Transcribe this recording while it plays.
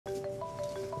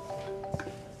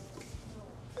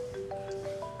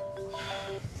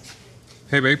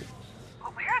Hey, babe.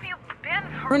 Well, where have you been?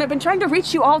 I've been trying to reach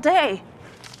you all day.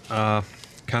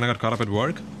 Kinda got caught up at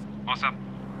work. What's up?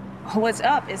 What's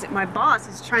up? Is it my boss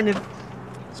is trying to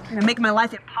make my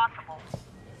life impossible?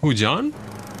 Who, John?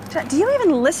 Do you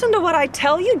even listen to what I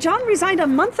tell you? John resigned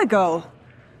a month ago.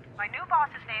 My new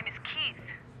boss's name is Keith.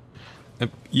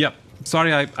 Yep.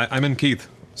 Sorry, I meant Keith.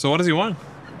 So what does he want?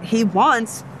 He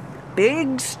wants big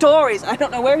stories. I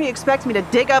don't know where he expects me to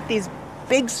dig up these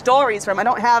big stories from. I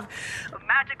don't have a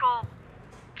magical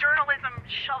journalism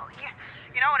show.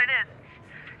 You know what it is.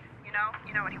 You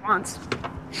know what he wants.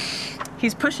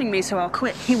 He's pushing me, so I'll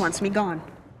quit. He wants me gone.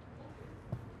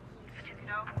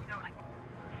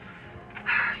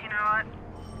 You know what?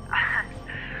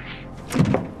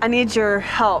 I need your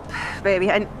help, baby.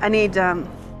 I need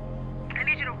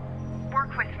you to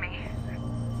work with me.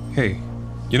 Hey,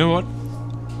 you know what?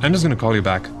 I'm just gonna call you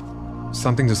back.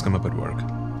 Something just come up at work.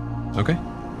 Okay?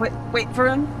 Wait,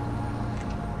 Varun?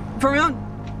 Varun?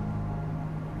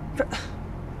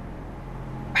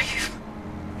 Are you...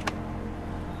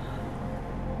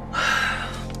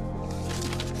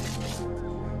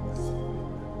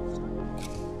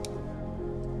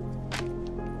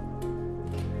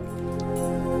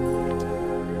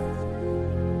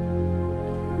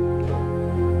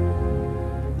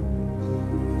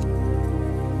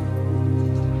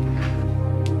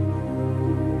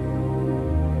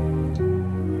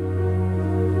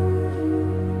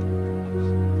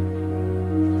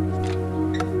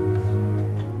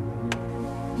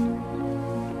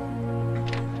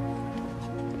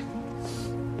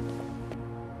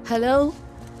 hello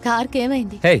కార్కి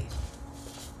ఏమైంది? హే,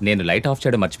 నేను light of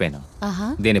చేయడం మర్చిపోయాను.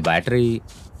 దీని battery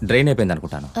drain అయిపోయింది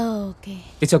అనుకుంటాను. Okay,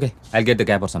 it's okay, I'll get the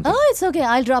cab or something. It's okay,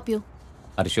 I'll drop you.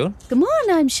 Are you sure? Come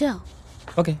on, I am sure.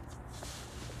 Okay.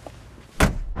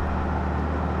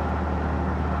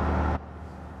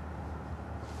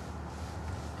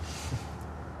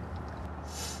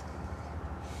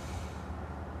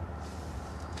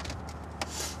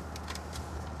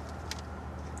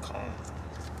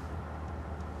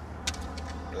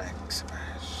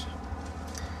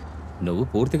 నువ్వు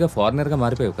పూర్తిగా ఫారినర్గా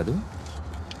మారిపోయావు కదూ.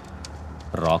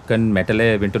 రాక్ అండ్ మెటలే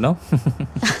వింటున్నావు.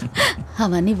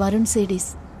 అవన్నీ వరుణ్ సిడీస్.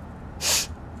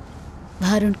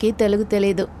 వరుణ్కి తెలుగు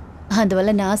తెలియదు,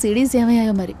 అందువల్ల నా సిడీస్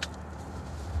ఏమయ్యాయో మరి.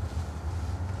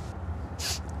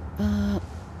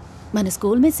 మన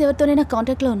స్కూల్ మేట్స్ ఎవరితోనైనా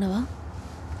కాంటాక్ట్లో ఉన్నావా?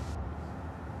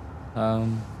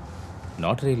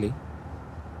 Not really.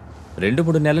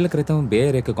 2-3 నెలల క్రితం బే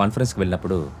ఏరియాకి కాన్ఫరెన్స్కి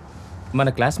వెళ్ళినప్పుడు మన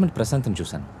క్లాస్మేట్ ప్రశాంత్ని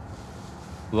చూశాను.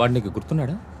 వాడు నీకు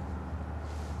గుర్తున్నాడా?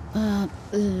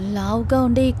 లావుగా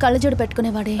ఉండి కళ్ళజోడు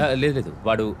పెట్టుకునేవాడే. లేదు,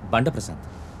 వాడు బండ ప్రశాంత్.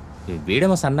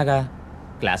 వీడేమో సన్నగా,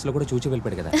 క్లాస్లో కూడా చూచి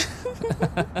వెళ్ళిపోయాడు కదా.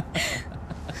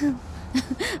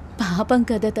 పాపం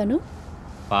కదా తను.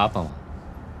 పాపం.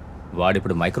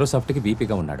 వాడిప్పుడు మైక్రోసాఫ్ట్కి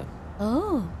బీపీగా ఉన్నాడు. ఓ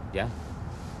yeah,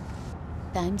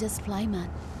 time just fly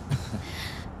man.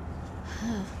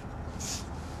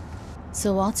 So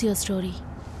what's your story?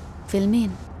 Fill me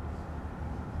in.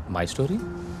 My story?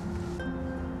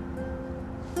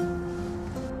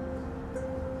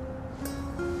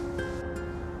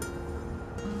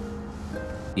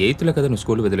 ఎయిత్లో కదా నువ్వు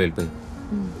స్కూల్ వదిలి వెళ్ళిపోయి.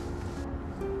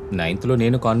 9th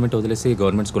నేను కాన్వెంట్ వదిలేసి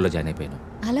గవర్నమెంట్ స్కూల్లో జాయిన్ అయిపోయాను.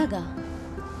 అలాగా?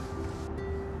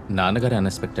 నాన్నగారి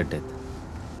అన్ఎక్స్పెక్టెడ్ డెత్.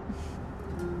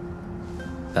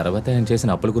 తర్వాత ఆయన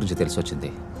చేసిన అప్పుల గురించి తెలిసి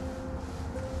వచ్చింది.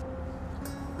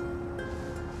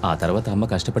 ఆ తర్వాత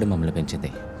అమ్మ కష్టపడి మమ్మల్ని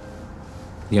పెంచింది.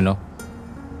 You know,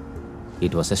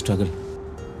 it was a struggle.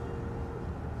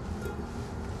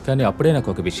 కానీ అప్పుడే నాకు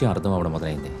ఒక విషయం అర్థం అవ్వడం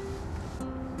మొదలైంది.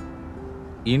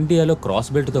 ఇండియాలో క్రాస్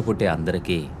బెల్ట్తో పుట్టే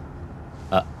అందరికీ,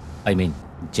 ఐ మీన్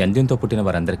జంధ్యంతో పుట్టిన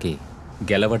వారందరికీ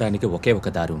గెలవడానికి ఒకే ఒక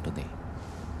దారి ఉంటుంది,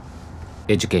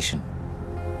 ఎడ్యుకేషన్.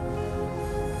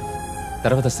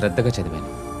 తర్వాత శ్రద్ధగా చదివాను.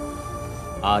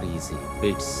 REC,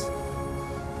 bits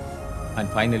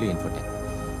and finally Infotech.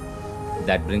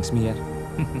 That brings me here.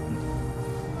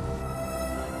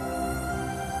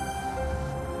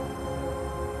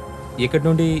 ఇక్కడ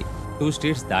నుండి 2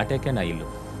 స్ట్రీట్స్ దాటాకే నా ఇల్లు.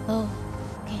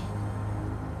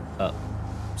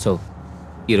 సో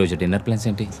ఈరోజు డిన్నర్ ప్లాన్స్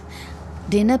ఏంటి?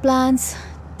 డిన్నర్ ప్లాన్స్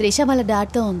త్రిష వాళ్ళ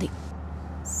డాడ్తో ఉంది.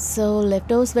 సో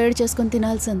లెఫ్ట్ ఓవర్స్ వేడి చేసుకొని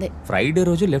తినాల్సిందే. ఫ్రైడే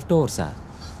రోజు లెఫ్ట్ ఓవర్సా?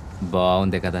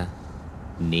 బాగుంది కదా.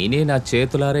 నేనే నా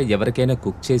చేతులారే ఎవరికైనా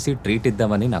కుక్ చేసి ట్రీట్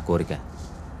ఇద్దామని నా కోరిక.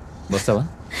 వస్తావా?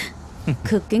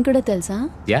 కుకింగ్ కూడా తెలుసా?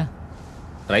 యా,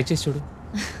 ట్రై చేసి చూడు.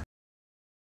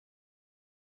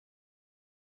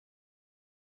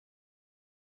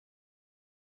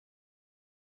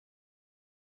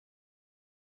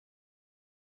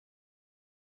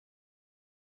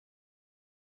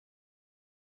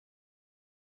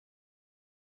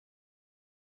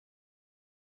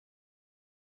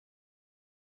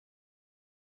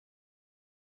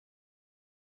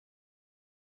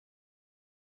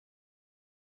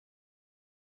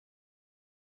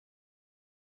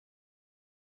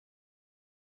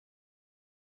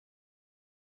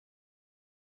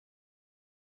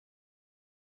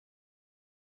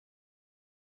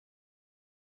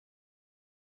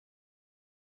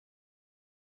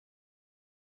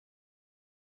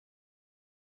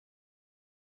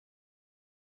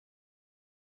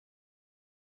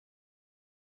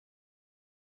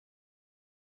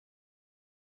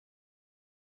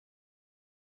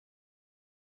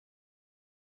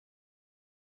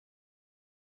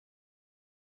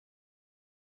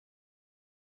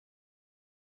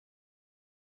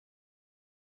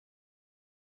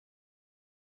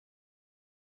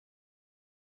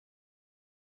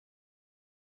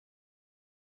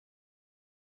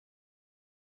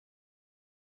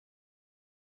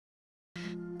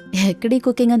 ఎక్కడి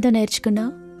కుకింగ్ అంతా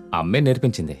నేర్చుకున్నావు? అమ్మే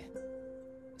నేర్పించింది.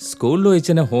 స్కూల్లో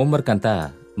ఇచ్చిన హోంవర్క్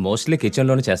అంతా మోస్ట్లీ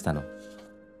కిచెన్లోనే చేస్తాను.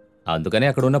 అందుకని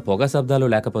అక్కడ ఉన్న పొగ శబ్దాలు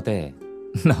లేకపోతే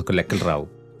నాకు లెక్కలు రావు.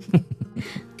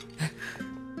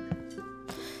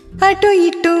 అటు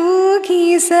ఇటు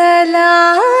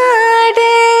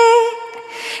గీసలాడే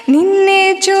నిన్నే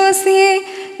చూసి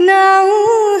నా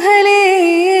ఊహలే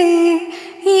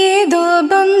ఏదో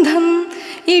బంధం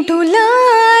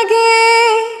ఇటులాగే.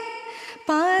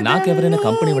 నాకెవరైనా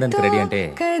కంపెనీ ఇవ్వడానికి రెడీ అంటే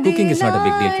cooking is not a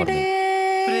big deal for me.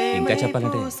 ఇంకా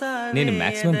చెప్పాలంటే నేను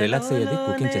మాక్సిమం రిలాక్స్ అయ్యేది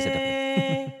కుకింగ్ చేసేటప్పుడు.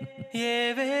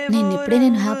 ఇప్పుడే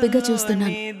నేను హ్యాపీగా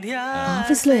చూస్తున్నాను.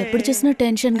 ఆఫీస్లో ఎప్పుడు చూసినా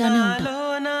టెన్షన్గానే ఉంటాను.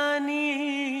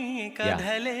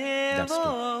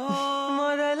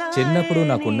 చిన్నప్పుడు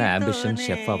నాకున్న అంబిషన్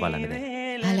షెఫ్ అవ్వాలన్నదే.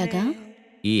 అలాగా?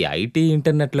 ఈ ఐటీ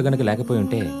ఇంటర్నెట్లు గనక లేకపోయి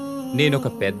ఉంటే నేను ఒక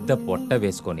పెద్ద పొట్ట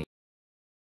వేసుకొని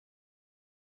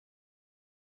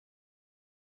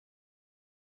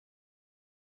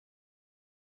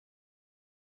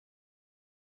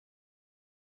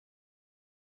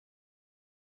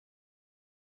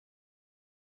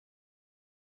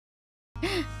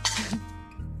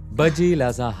బజీ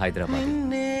లాజా హైదరాబాద్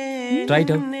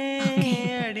రైట్.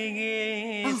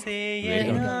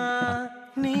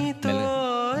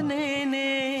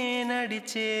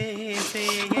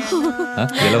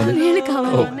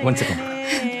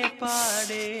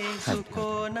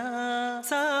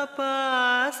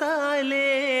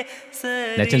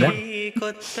 నచ్చిందా?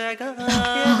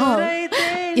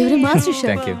 ఎవరు master chef?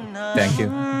 Thank you, thank you.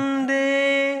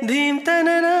 ధీమ్తన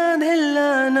Nadella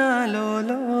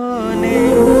నాలోనే